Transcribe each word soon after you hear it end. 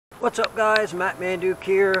What's up guys, Matt Manduke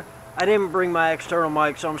here. I didn't bring my external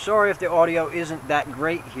mic, so I'm sorry if the audio isn't that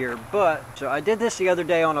great here, but so I did this the other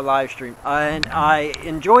day on a live stream and I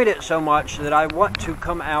enjoyed it so much that I want to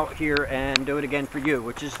come out here and do it again for you,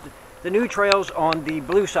 which is the new trails on the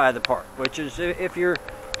blue side of the park, which is if you're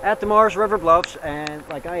at the Maurice River Bluffs, and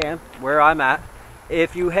like I am, where I'm at,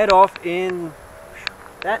 if you head off in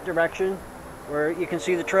that direction, where you can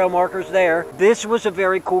see the trail markers there. This was a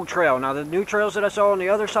very cool trail. Now the new trails that I saw on the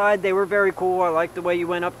other side, they were very cool. I like the way you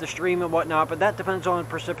went up the stream and whatnot, but that depends on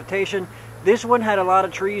precipitation. This one had a lot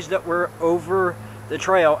of trees that were over the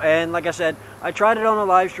trail, and like I said, I tried it on a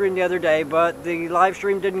live stream the other day, but the live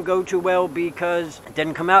stream didn't go too well because it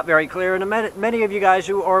didn't come out very clear. And many of you guys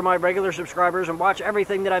who are my regular subscribers and watch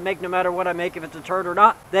everything that I make, no matter what I make, if it's a turd or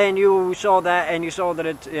not, then you saw that and you saw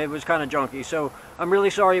that it was kind of junky. So I'm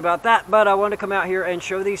really sorry about that, but I want to come out here and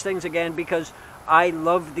show these things again because I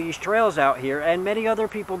love these trails out here, and many other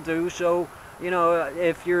people do. So you know,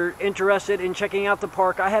 if you're interested in checking out the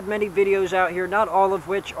park, I have many videos out here, not all of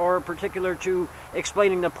which are particular to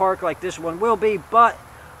explaining the park like this one will be, but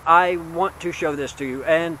I want to show this to you.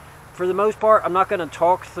 And for the most part, I'm not going to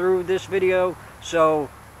talk through this video,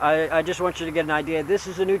 so I just want you to get an idea. This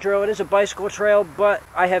is a new trail. It is a bicycle trail, but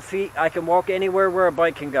I have feet. I can walk anywhere where a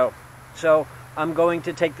bike can go. So I'm going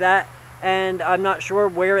to take that, and I'm not sure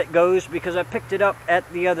where it goes because I picked it up at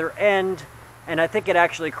the other end, and I think it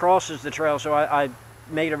actually crosses the trail, so I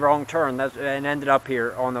made a wrong turn and ended up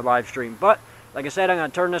here on the live stream. But like I said, I'm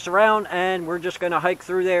going to turn this around and we're just going to hike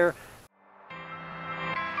through there.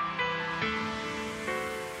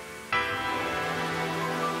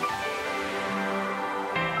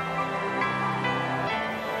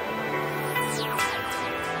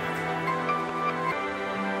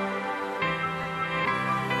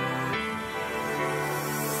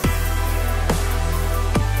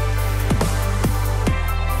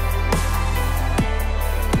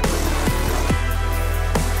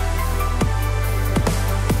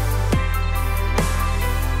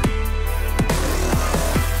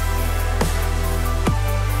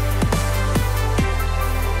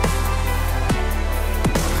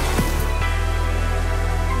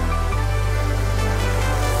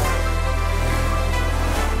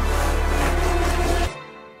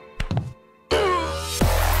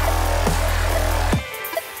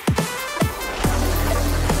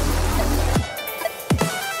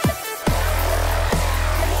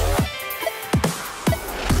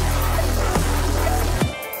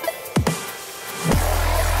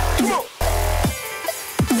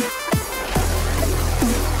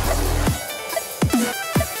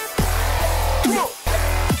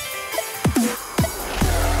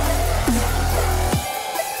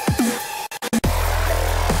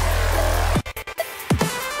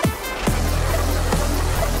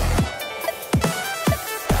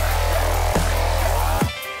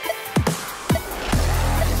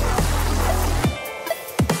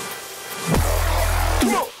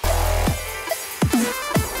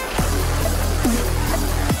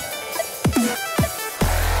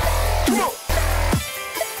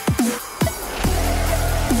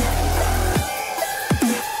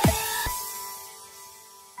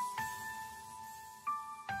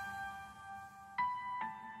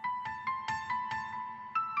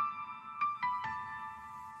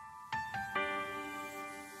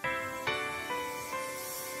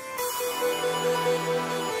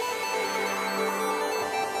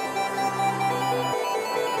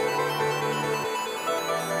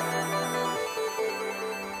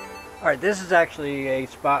 Alright, this is actually a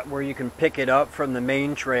spot where you can pick it up from the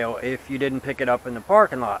main trail if you didn't pick it up in the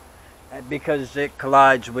parking lot, because it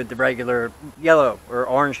collides with the regular yellow or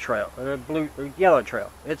orange trail, or blue or yellow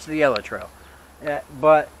trail. It's the yellow trail.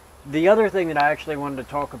 But the other thing that I actually wanted to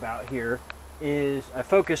talk about here is, I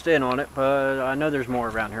focused in on it, but I know there's more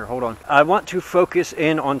around here. Hold on. I want to focus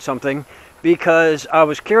in on something because I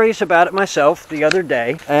was curious about it myself the other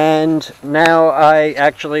day, and now I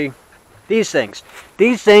actually... These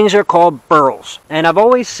things are called burls, and I've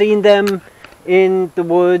always seen them in the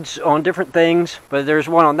woods on different things, but there's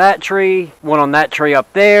one on that tree, one on that tree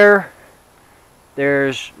up there,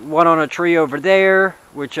 there's one on a tree over there,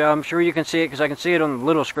 which I'm sure you can see it because I can see it on the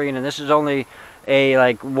little screen, and this is only a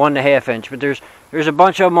like 1.5 inch, but there's a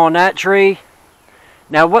bunch of them on that tree.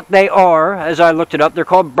 Now what they are, as I looked it up, they're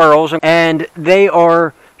called burls, and they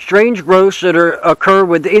are strange growths that occur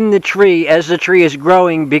within the tree as the tree is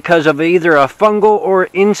growing because of either a fungal or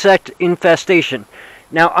insect infestation.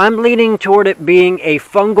 Now I'm leaning toward it being a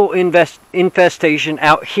fungal infestation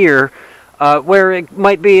out here, where it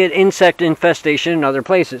might be an insect infestation in other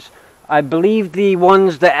places. I believe the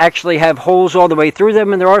ones that actually have holes all the way through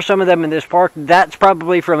them, and there are some of them in this park, that's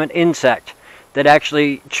probably from an insect that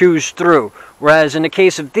actually chews through. Whereas in the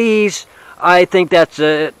case of these, I think that's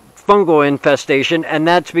a fungal infestation, and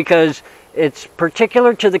that's because it's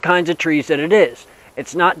particular to the kinds of trees that it is.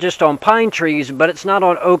 It's not just on pine trees, but it's not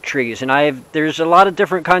on oak trees. And there's a lot of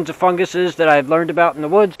different kinds of funguses that I've learned about in the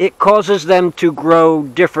woods. It causes them to grow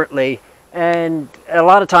differently, and a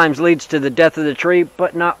lot of times leads to the death of the tree,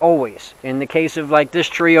 but not always. In the case of like this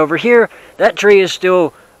tree over here, that tree is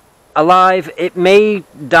still alive. It may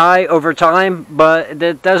die over time, but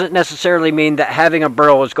that doesn't necessarily mean that having a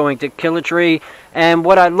burl is going to kill a tree. And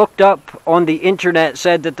what I looked up on the internet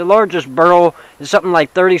said that the largest burl is something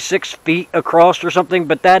like 36 feet across or something,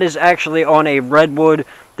 but that is actually on a redwood.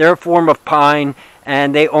 They're a form of pine,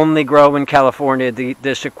 and they only grow in California,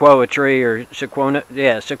 the sequoia tree, or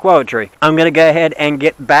sequoia tree. I'm going to go ahead and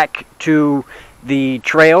get back to the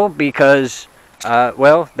trail because,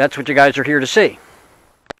 well, that's what you guys are here to see.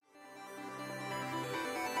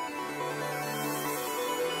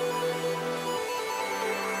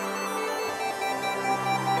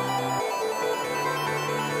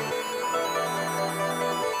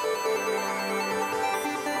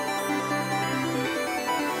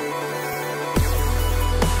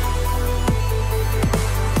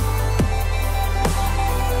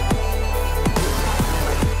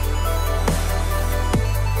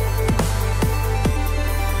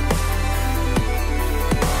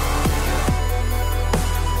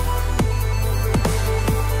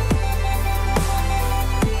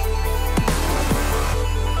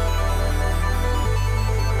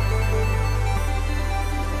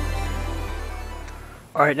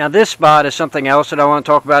 Alright, now this spot is something else that I want to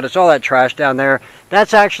talk about. It's all that trash down there.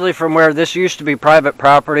 That's actually from where this used to be private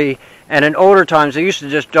property, and in older times they used to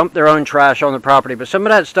just dump their own trash on the property. But some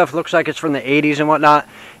of that stuff looks like it's from the 80s and whatnot.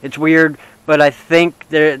 It's weird, but I think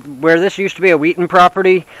where this used to be a Wheaton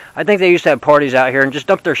property, I think they used to have parties out here and just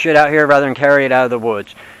dump their shit out here rather than carry it out of the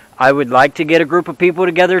woods. I would like to get a group of people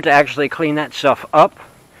together to actually clean that stuff up,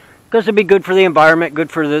 because it'd be good for the environment,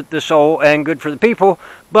 good for the soul, and good for the people.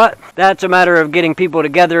 But that's a matter of getting people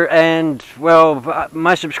together. And, well,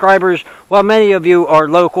 my subscribers, while many of you are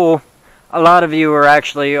local, a lot of you are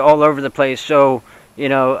actually all over the place. So, you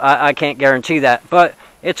know, I can't guarantee that. But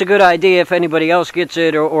it's a good idea if anybody else gets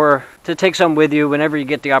it, or to take some with you whenever you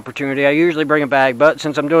get the opportunity. I usually bring a bag, but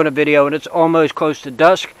since I'm doing a video and it's almost close to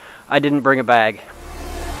dusk, I didn't bring a bag.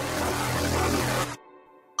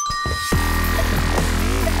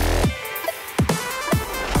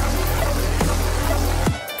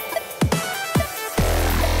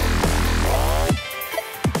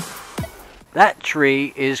 That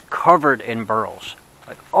tree is covered in burls,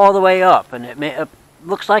 like all the way up, and it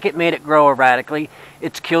looks like it made it grow erratically.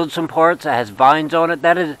 It's killed some parts. It has vines on it.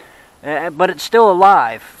 That is, but it's still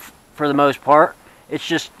alive for the most part. It's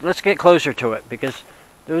just, let's get closer to it, because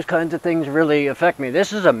those kinds of things really affect me.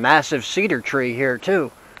 This is a massive cedar tree here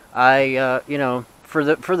too. You know, for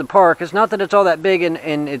the park, it's not that it's all that big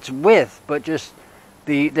in its width, but just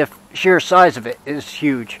the sheer size of it is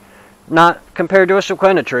huge. Not compared to a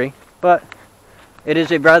sequoia tree, but it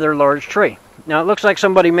is a rather large tree. Now it looks like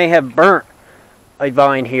somebody may have burnt a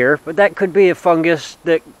vine here, but that could be a fungus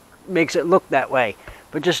that makes it look that way.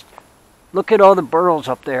 But just look at all the burls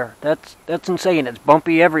up there. That's insane. It's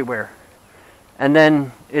bumpy everywhere. And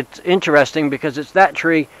then it's interesting because it's that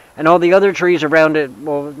tree, and all the other trees around it,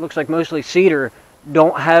 well, it looks like mostly cedar,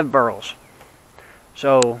 don't have burls.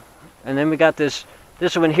 So, and then we got this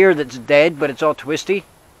one here that's dead, but it's all twisty.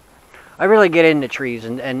 I really get into trees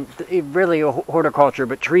and really horticulture,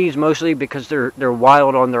 but trees mostly because they're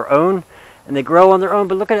wild on their own and they grow on their own.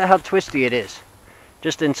 But look at how twisty it is,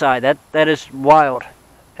 just inside. That is wild,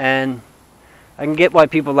 and I can get why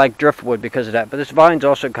people like driftwood because of that. But this vine's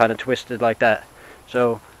also kind of twisted like that.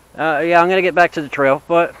 So yeah, I'm gonna get back to the trail,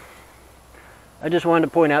 but I just wanted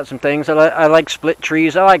to point out some things. I like split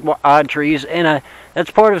trees. I like odd trees, and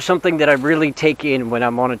that's part of something that I really take in when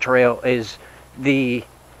I'm on a trail is the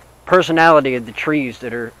personality of the trees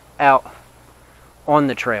that are out on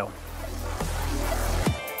the trail.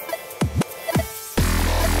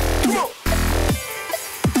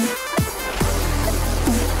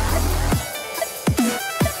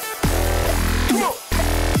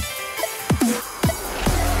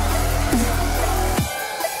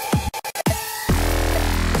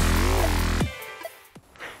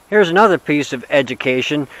 Here's another piece of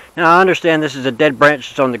education. Now I understand this is a dead branch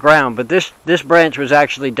that's on the ground, but this branch was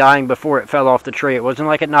actually dying before it fell off the tree. It wasn't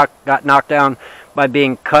like it got knocked down by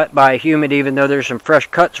being cut by a human, even though there's some fresh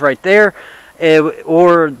cuts right there,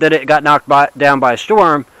 or that it got knocked down by a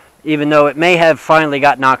storm. even though it may have finally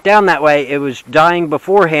got knocked down that way, it was dying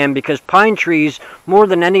beforehand because pine trees, more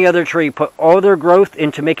than any other tree, put all their growth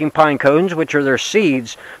into making pine cones, which are their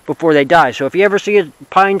seeds, before they die. So if you ever see a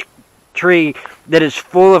pine tree that is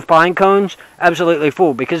full of pine cones, absolutely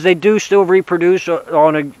full, because they do still reproduce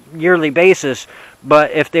on a yearly basis.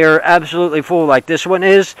 But if they're absolutely full like this one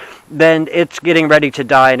is, then it's getting ready to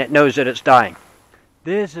die and it knows that it's dying.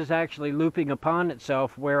 This is actually looping upon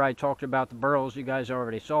itself where I talked about the burls. You guys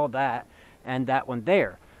already saw that, and that one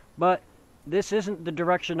there. But this isn't the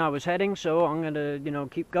direction I was heading, so I'm going to,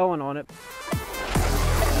 keep going on it.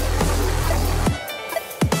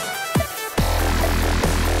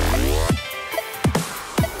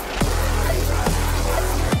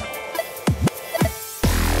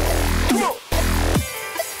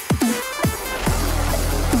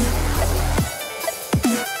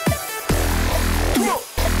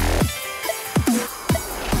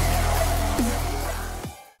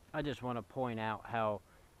 I just want to point out how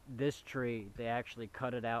this tree, they actually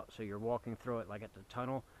cut it out so you're walking through it like at the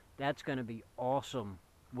tunnel. That's going to be awesome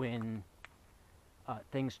when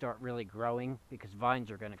things start really growing, because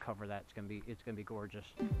vines are going to cover that. It's going to be gorgeous.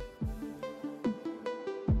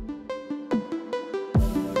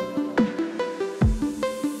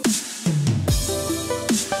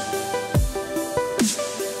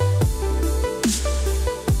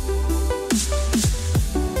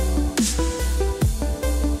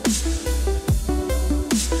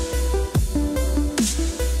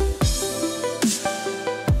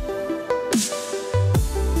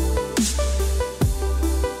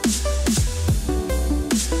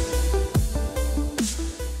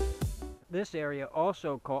 This area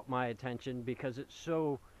also caught my attention because it's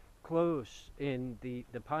so close in the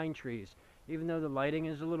pine trees. Even though the lighting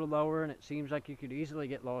is a little lower and it seems like you could easily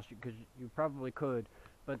get lost, because you probably could,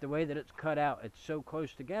 but the way that it's cut out, it's so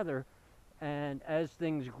close together. And as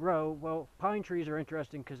things grow, well, pine trees are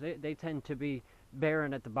interesting because they tend to be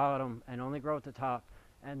barren at the bottom and only grow at the top,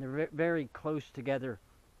 and they're very close together.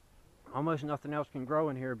 Almost nothing else can grow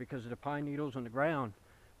in here because of the pine needles on the ground.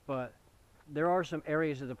 But there are some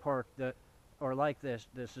areas of the park that are like this.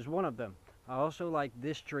 This is one of them. I also like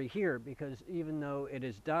this tree here because even though it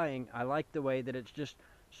is dying, I like the way that it's just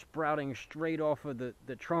sprouting straight off of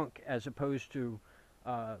the trunk, as opposed to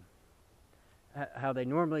how they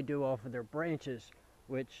normally do off of their branches,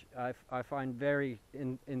 which I find very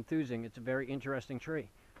enthusing. It's a very interesting tree.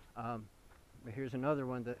 Here's another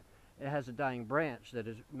one that it has a dying branch that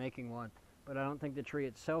is making one, but I don't think the tree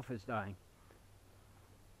itself is dying.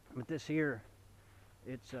 But this here,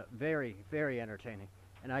 it's very, very entertaining.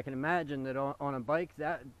 And I can imagine that on a bike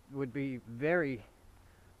that would be very,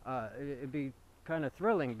 it'd be kind of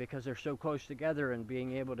thrilling because they're so close together, and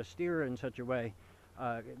being able to steer in such a way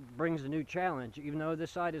brings a new challenge. Even though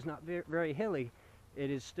this side is not very hilly,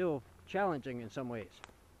 it is still challenging in some ways.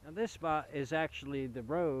 Now this spot is actually the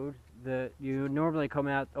road that you normally come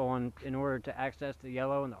out on in order to access the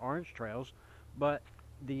yellow and the orange trails, but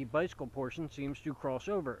the bicycle portion seems to cross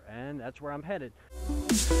over, and that's where I'm headed.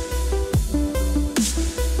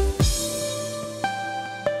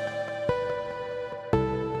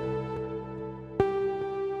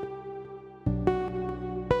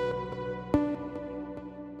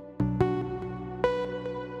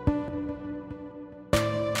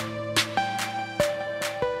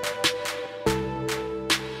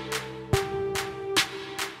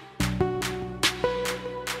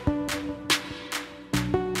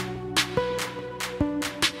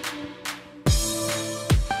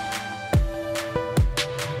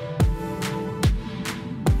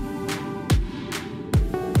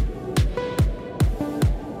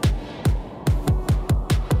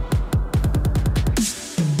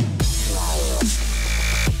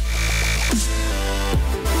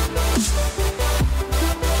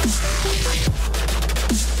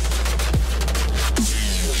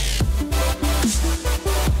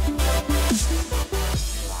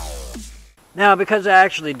 Now, because I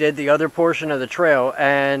actually did the other portion of the trail,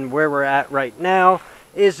 and where we're at right now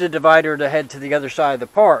is the divider to head to the other side of the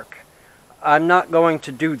park, I'm not going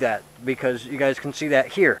to do that because you guys can see that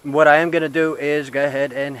here. What I am going to do is go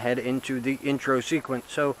ahead and head into the intro sequence.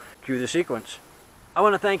 So, cue the sequence. I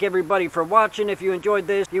want to thank everybody for watching. If you enjoyed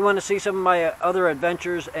this, you want to see some of my other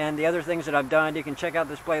adventures and the other things that I've done, you can check out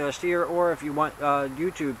this playlist here, or if you want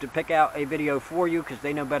YouTube to pick out a video for you because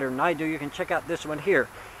they know better than I do, you can check out this one here.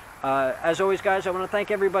 As always, guys, I want to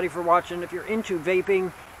thank everybody for watching. If you're into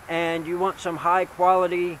vaping and you want some high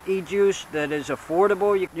quality e-juice that is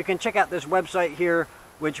affordable, you can check out this website here,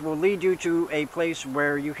 which will lead you to a place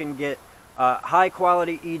where you can get high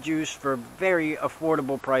quality e-juice for very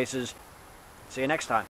affordable prices. See you next time.